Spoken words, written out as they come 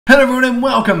Hello everyone and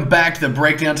welcome back to the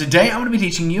breakdown. Today I'm going to be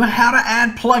teaching you how to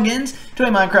add plugins to a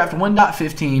Minecraft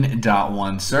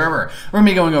 1.15.1 server. We're going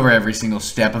to be going over every single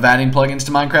step of adding plugins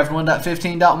to Minecraft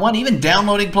 1.15.1, even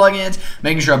downloading plugins,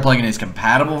 making sure a plugin is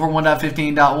compatible for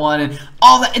 1.15.1, and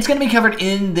all that. It's going to be covered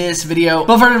in this video.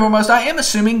 But first and foremost, I am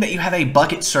assuming that you have a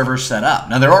Bukkit server set up.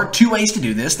 Now there are two ways to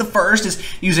do this. The first is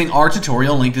using our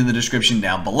tutorial linked in the description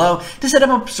down below to set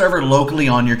up a server locally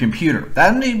on your computer.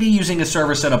 I'm going to be using a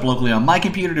server set up locally on my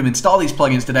computer to install these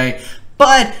plugins today,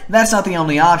 but that's not the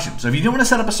only option. So if you do want to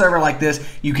set up a server like this,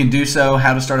 you can do so.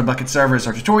 How to start a Bukkit server is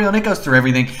our tutorial, and it goes through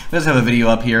everything. We also have a video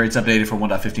up here. It's updated for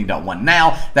 1.15.1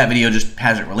 now. That video just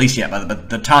hasn't released yet. By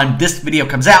the time this video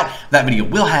comes out, that video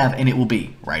will have, and it will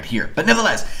be right here. But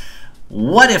nevertheless,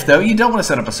 what if, though, you don't want to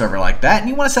set up a server like that, and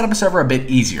you want to set up a server a bit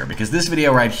easier? Because this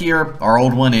video right here, our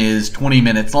old one is 20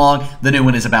 minutes long. The new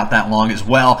one is about that long as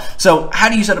well. So how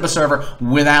do you set up a server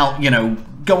without,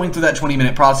 going through that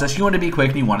 20-minute process? You want it to be quick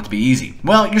and you want it to be easy.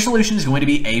 Well, your solution is going to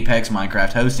be Apex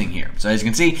Minecraft Hosting here. So as you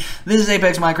can see, this is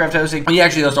Apex Minecraft Hosting. We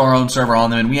actually host our own server on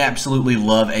them, and we absolutely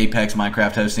love Apex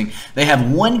Minecraft Hosting. They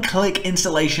have one-click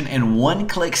installation and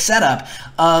one-click setup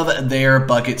of their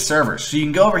Bukkit servers. So you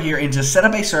can go over here and just set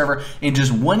up a server in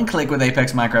just one click with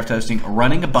Apex Minecraft Hosting,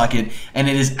 running a Bukkit, and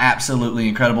it is absolutely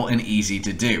incredible and easy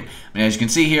to do. I mean, as you can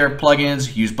see here,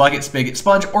 plugins, use Bukkit, Spigot,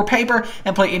 Sponge, or Paper,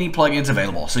 and play any plugins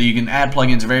available. So you can add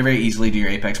plugins very, very easily to your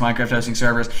Apex Minecraft Hosting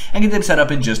servers and get them set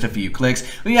up in just a few clicks.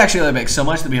 We actually love Apex so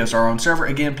much that we host our own server,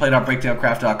 again,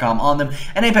 play.breakdowncraft.com on them,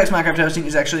 and Apex Minecraft Hosting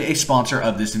is actually a sponsor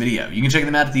of this video. You can check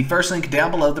them out at the first link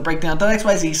down below, the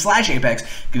breakdown.xyz/Apex.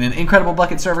 Get an incredible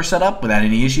Bukkit server set up without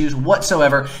any issues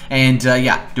whatsoever, and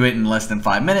yeah, do it in less than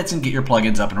 5 minutes and get your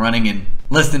plugins up and running in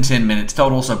less than 10 minutes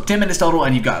total. So 10 minutes total,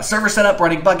 and you've got a server set up,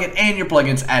 running Bukkit, and your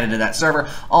plugins added to that server,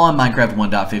 all on Minecraft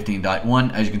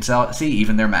 1.15.1. As you can see,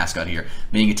 even their mascot here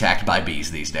being attacked by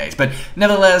bees these days. But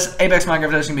nevertheless, Apex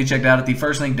Minecraft Hosting can be checked out at the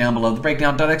first link down below, the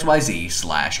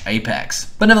breakdown.xyz/Apex.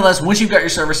 But nevertheless, once you've got your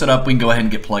server set up, we can go ahead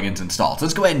and get plugins installed. So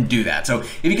let's go ahead and do that. So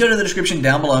if you go to the description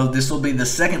down below, this will be the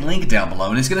second link down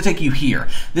below, and it's going to take you here.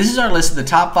 This is our list of the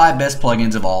top 5 best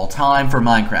plugins of all time for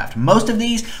Minecraft. Most of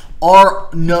these are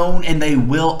known and they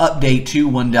will update to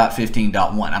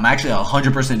 1.15.1. I'm actually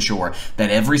 100% sure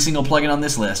that every single plugin on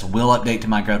this list will update to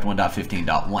Minecraft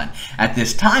 1.15.1. At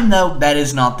this time, though, that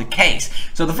is not the case.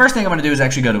 So the first thing I'm going to do is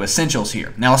actually go to Essentials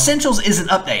here. Now, Essentials isn't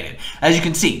updated. As you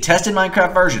can see, tested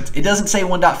Minecraft versions. It doesn't say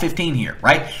 1.15 here,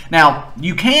 right? Now,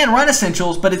 you can run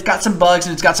Essentials, but it's got some bugs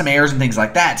and it's got some errors and things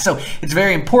like that. So it's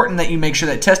very important that you make sure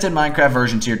that tested Minecraft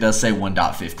versions here does say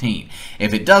 1.15.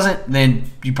 If it doesn't, then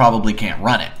you probably can't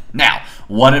run it. Now,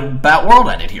 what about World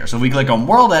Edit here? So if we click on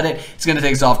World Edit, it's going to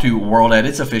take us off to World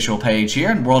Edit's official page here.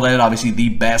 And World Edit, obviously the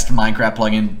best Minecraft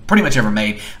plugin pretty much ever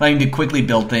made, allowing you to quickly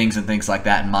build things and things like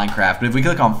that in Minecraft. But if we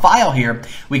click on File here,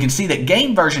 we can see that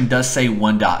game version does say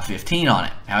 1.15 on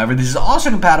it. However, this is also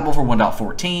compatible for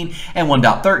 1.14 and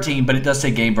 1.13, but it does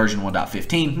say game version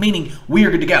 1.15, meaning we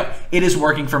are good to go. It is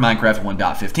working for Minecraft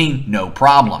 1.15, no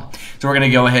problem. So we're going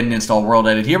to go ahead and install World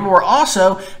Edit here, but we're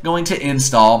also going to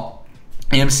install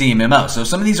MCMMO. So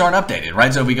some of these aren't updated,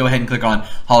 right? So if we go ahead and click on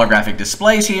holographic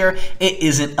displays here, it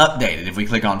isn't updated. If we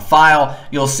click on file,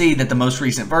 you'll see that the most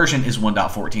recent version is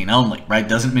 1.14 only, right?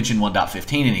 Doesn't mention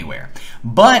 1.15 anywhere.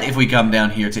 But if we come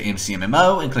down here to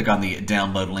MCMMO and click on the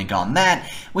download link on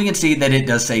that, we can see that it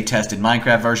does say tested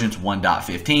Minecraft versions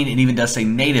 1.15 and even does say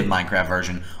native Minecraft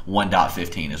version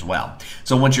 1.15 as well.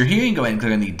 So once you're here, you can go ahead and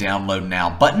click on the download now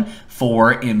button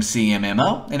for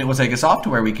MCMMO, and it will take us off to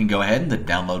where we can go ahead and the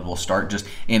download will start just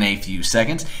in a few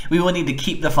seconds. We will need to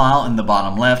keep the file in the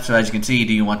bottom left. So as you can see,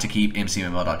 do you want to keep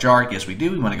mcmmo.jar? Yes, we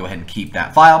do. We want to go ahead and keep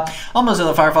that file. On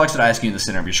Mozilla Firefox, that I ask you in the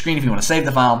center of your screen, if you want to save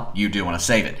the file, you do want to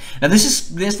save it. Now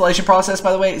the installation process,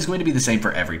 by the way, is going to be the same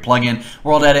for every plugin.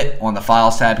 World Edit on the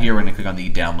Files tab here, we're going to click on the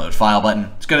Download File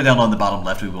button. It's going to download in the bottom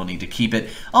left. We will need to keep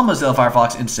it on Mozilla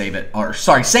Firefox and save it on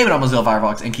Mozilla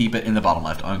Firefox and keep it in the bottom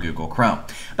left on Google Chrome.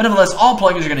 But nevertheless, all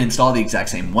plugins are going to install the exact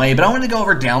same way, but I wanted to go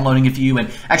over downloading a few and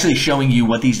actually showing you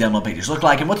what these download pages look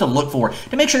like and what to look for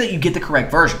to make sure that you get the correct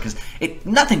version, because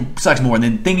nothing sucks more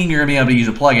than thinking you're going to be able to use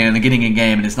a plugin and then getting in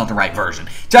game and it's not the right version.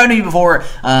 It's happened to me before.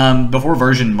 Before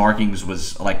version markings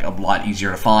was like a lot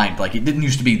easier to find. Like, it didn't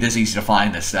used to be this easy to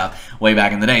find this stuff way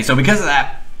back in the day. So because of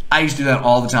that, I used to do that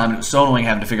all the time. It was so annoying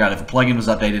having to figure out if a plugin was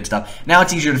updated and stuff. Now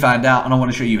it's easier to find out, and I want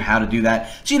to show you how to do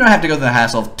that so you don't have to go through the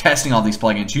hassle of testing all these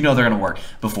plugins. You know they're going to work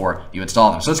before you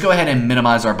install them. So let's go ahead and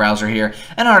minimize our browser here.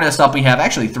 And on our desktop, we have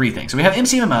actually 3 things. So we have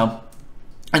MCMMO,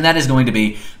 and that is going to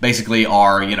be basically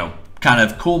our, kind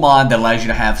of cool mod that allows you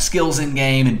to have skills in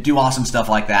game and do awesome stuff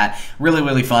like that. Really,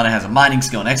 really fun. It has a mining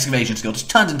skill, an excavation skill, just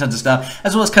tons and tons of stuff,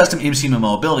 as well as custom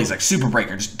MCMMO abilities like Super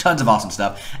Breaker, just tons of awesome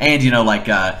stuff. And, you know, like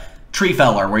Tree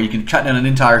Feller, where you can cut down an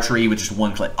entire tree with just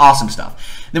one click. Awesome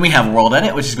stuff. Then we have World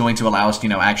Edit, which is going to allow us to, you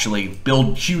know, actually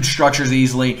build huge structures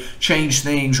easily, change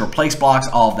things, replace blocks,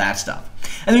 all of that stuff.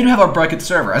 And then we have our Bukkit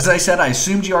server. As I said, I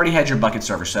assumed you already had your Bukkit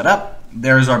server set up.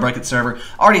 There's our Bukkit server,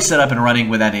 already set up and running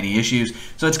without any issues.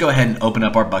 So let's go ahead and open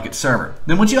up our Bukkit server.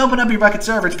 Then once you open up your Bukkit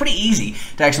server, it's pretty easy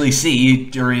to actually see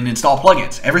during install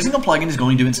plugins. Every single plugin is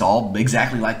going to install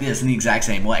exactly like this in the exact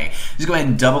same way. Just go ahead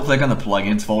and double click on the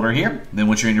plugins folder here. Then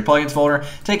once you're in your plugins folder,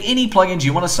 take any plugins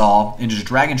you want to install and just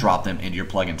drag and drop them into your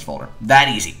plugins folder. That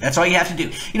easy. That's all you have to do.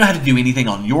 You don't have to do anything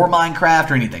on your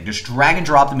Minecraft or anything. Just drag and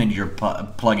drop them into your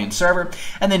plugin server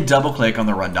and then double click on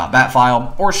the run.bat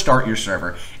file or start your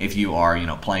server if you are, you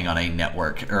know, playing on a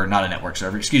network, or not a network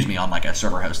server, excuse me, on like a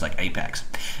server host like Apex.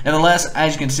 Nevertheless,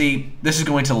 as you can see, this is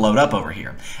going to load up over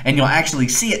here, and you'll actually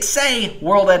see it say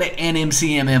World Edit and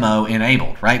MCMMO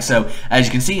enabled, right? So as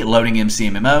you can see, loading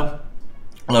MCMMO,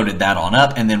 loaded that on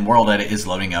up, and then World Edit is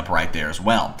loading up right there as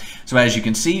well. So as you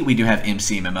can see, we do have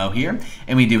MCMMO here,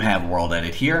 and we do have World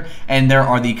Edit here, and there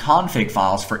are the config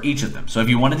files for each of them. So if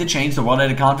you wanted to change the World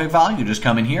Edit config file, you just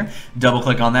come in here, double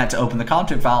click on that to open the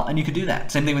config file, and you could do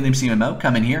that. Same thing with MCMMO,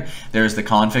 come in here, there's the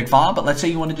config file, but let's say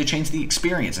you wanted to change the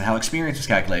experience and how experience is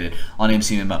calculated on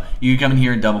MCMMO. You come in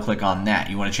here and double click on that.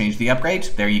 You want to change the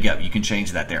upgrades? There you go, you can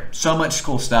change that there. So much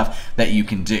cool stuff that you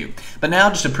can do. But now,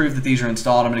 just to prove that these are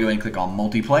installed, I'm going to go ahead and click on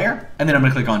multiplayer, and then I'm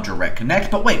going to click on direct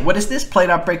connect. But wait, what is this?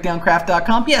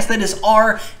 Play.breakdowncraft.com? Yes, that is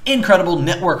our incredible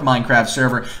network Minecraft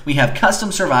server. We have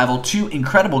custom survival, 2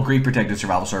 incredible greed protected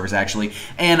survival servers actually,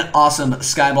 and awesome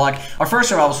skyblock. Our first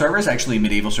survival server is actually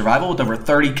medieval survival with over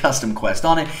 30 custom quests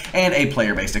on it and a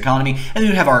player-based economy. And then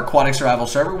we have our aquatic survival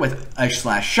server with a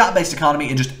 /shop-based economy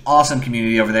and just awesome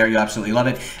community over there. You absolutely love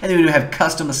it. And then we do have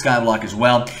custom skyblock as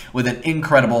well with an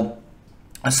incredible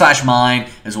 /mine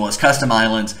as well as custom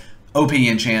islands, OP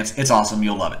enchants. It's awesome.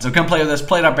 You'll love it. So come play with us.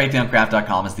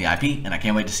 Play.breakdowncraft.com is the IP, and I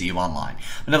can't wait to see you online.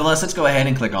 But nevertheless, let's go ahead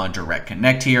and click on Direct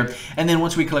Connect here. And then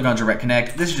once we click on Direct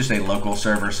Connect, this is just a local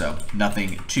server, so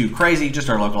nothing too crazy, just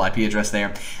our local IP address there.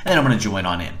 And then I'm going to join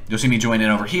on in. You'll see me join in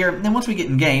over here. And then once we get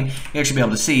in game, you actually be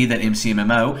able to see that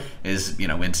MCMMO is, you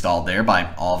know, installed there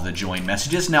by all of the join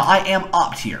messages. Now, I am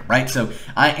opt here, right? So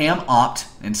I am opt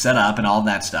and set up and all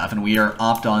that stuff, and we are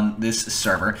opt on this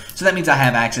server. So that means I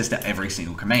have access to every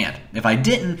single command. If I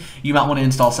didn't, you might want to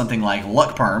install something like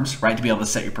luck perms, right, to be able to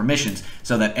set your permissions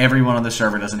so that everyone on the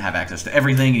server doesn't have access to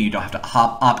everything and you don't have to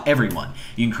opt everyone.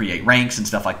 You can create ranks and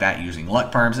stuff like that using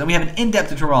luck perms. And we have an in-depth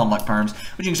tutorial on luck perms,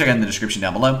 which you can check out in the description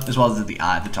down below, as well as at the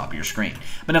eye at the top of your screen.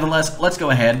 But nevertheless, let's go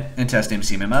ahead and test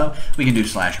MCMMO. We can do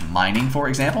 /mining, for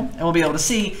example, and we'll be able to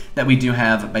see that we do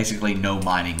have basically no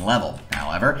mining level.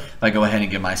 However, if I go ahead and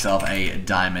give myself a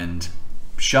diamond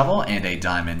shovel and a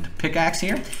diamond pickaxe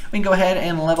here, we can go ahead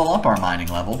and level up our mining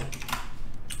level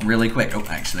really quick. Oh,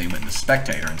 actually went to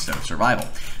spectator instead of survival.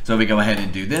 So if we go ahead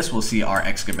and do this, we'll see our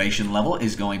excavation level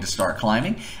is going to start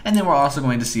climbing, and then we're also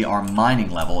going to see our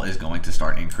mining level is going to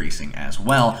start increasing as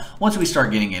well once we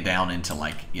start getting it down into,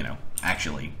 like, you know,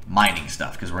 actually mining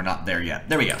stuff, because we're not there yet.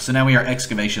 There we go. So now we are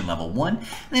excavation level 1, and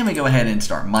then we go ahead and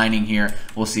start mining here.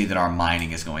 We'll see that our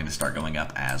mining is going to start going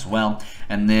up as well,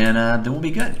 and then we'll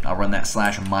be good. I'll run that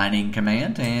 /mining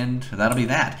command, and that'll be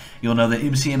that. You'll know that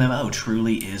MCMMO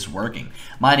truly is working.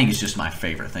 Mining is just my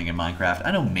favorite thing in Minecraft.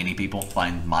 I know many people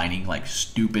find mining like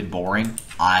stupid boring.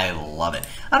 I love it.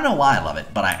 I don't know why I love it,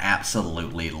 but I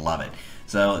absolutely love it.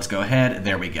 So let's go ahead.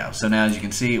 There we go. So now, as you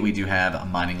can see, we do have a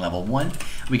mining level 1.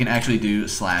 We can actually do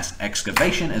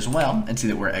 /excavation as well and see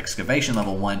that we're excavation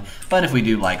level 1. But if we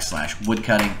do like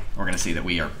 /woodcutting, we're going to see that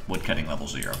we are woodcutting level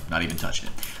 0. Not even touched it.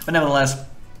 But nevertheless,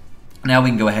 now we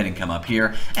can go ahead and come up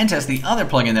here and test the other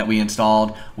plugin that we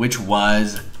installed, which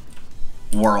was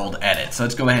World Edit. So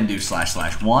let's go ahead and do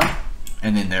 /1.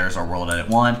 And then there's our World Edit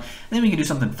 1. And then we can do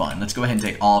something fun. Let's go ahead and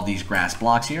take all of these grass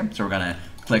blocks here. So we're going to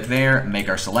click there, make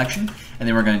our selection, and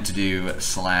then we're going to do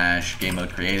 /game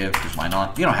mode creative, because why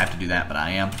not? You don't have to do that, but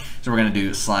I am. So we're going to do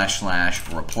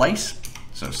 /replace.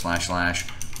 So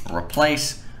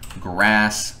 /replace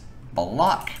grass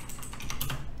block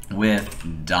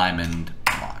with diamond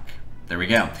block. There we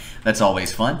go. That's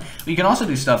always fun. You can also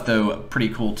do stuff, though, pretty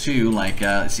cool too, like,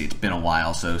 let's see, it's been a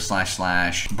while, so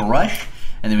 /brush,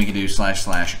 and then we can do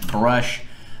 /brush.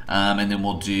 And then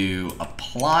we'll do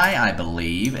apply, I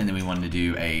believe, and then we wanted to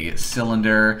do a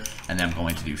cylinder, and then I'm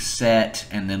going to do set,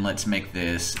 and then let's make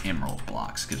this emerald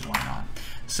blocks, because why not?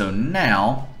 So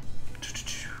now,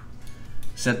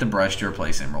 set the brush to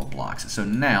replace emerald blocks. So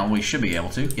now we should be able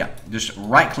to, yeah, just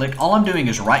right click. All I'm doing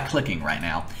is right clicking right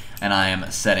now, and I am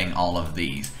setting all of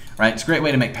these, right? It's a great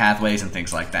way to make pathways and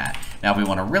things like that. Now if we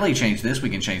want to really change this, we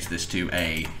can change this to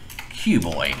a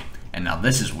cuboid. And now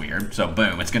this is weird. So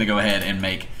boom, it's going to go ahead and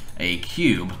make a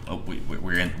cube. Oh,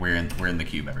 we're in the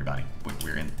cube, everybody.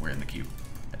 We're in the cube.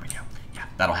 There we go. Yeah,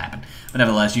 that'll happen. But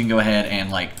nevertheless, you can go ahead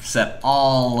and like set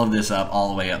all of this up all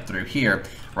the way up through here,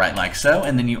 right, like so.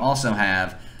 And then you also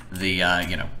have the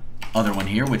you know, other one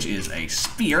here, which is a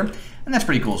sphere, and that's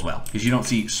pretty cool as well because you don't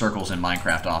see circles in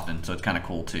Minecraft often, so it's kind of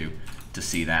cool to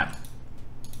see that.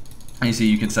 And you see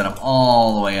you can set them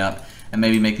all the way up and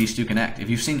maybe make these two connect. If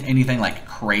you've seen anything like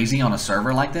crazy on a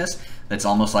server like this, that's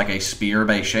almost like a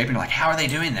spear-based shape, and you're like, how are they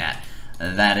doing that?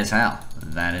 That is how.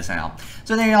 That is how.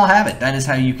 So there you all have it. That is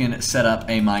how you can set up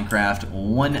a Minecraft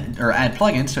or add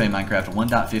plugins to a Minecraft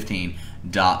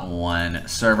 1.15.1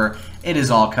 server. It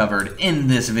is all covered in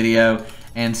this video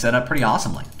and set up pretty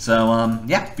awesomely. So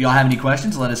yeah, if y'all have any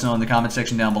questions, let us know in the comment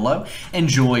section down below.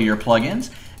 Enjoy your plugins.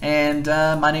 And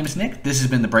my name is Nick. This has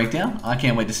been The Breakdown. I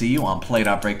can't wait to see you on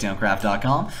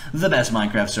play.breakdowncraft.com, the best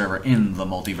Minecraft server in the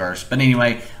multiverse. But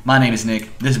anyway, my name is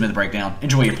Nick. This has been The Breakdown.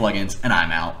 Enjoy your plugins, and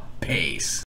I'm out. Peace.